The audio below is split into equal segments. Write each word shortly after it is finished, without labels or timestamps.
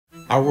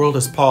Our world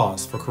has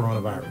paused for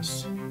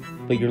coronavirus.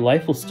 But your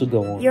life will still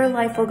go on. Your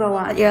life will go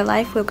on. Your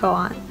life will go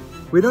on.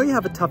 We know you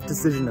have a tough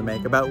decision to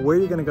make about where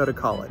you're going to go to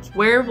college.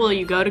 Where will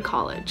you go to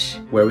college?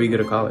 Where will you go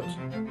to college?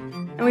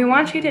 And we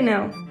want you to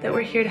know that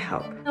we're here to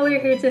help.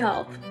 We're here to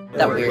help.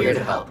 We're here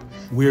to help.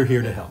 We're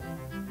here to help.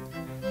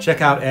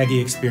 Check out Aggie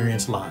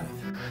Experience Live.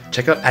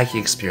 Check out Aggie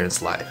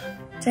Experience Live.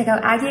 Check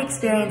out Aggie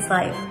Experience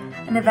Live,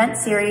 an event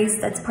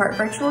series that's part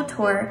virtual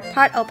tour,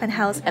 Part open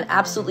house, and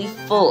absolutely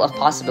full of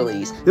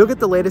possibilities. You'll get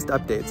the latest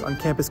updates on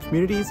campus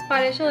communities,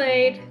 financial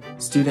aid,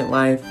 student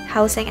life,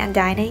 housing and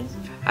dining,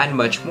 and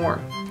much more.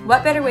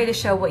 What better way to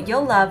show what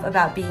you'll love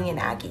about being an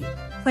Aggie?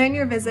 Plan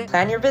your visit.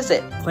 Plan your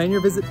visit. Plan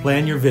your visit.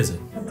 Plan your visit.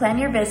 plan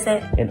your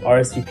visit, And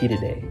RSVP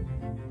today.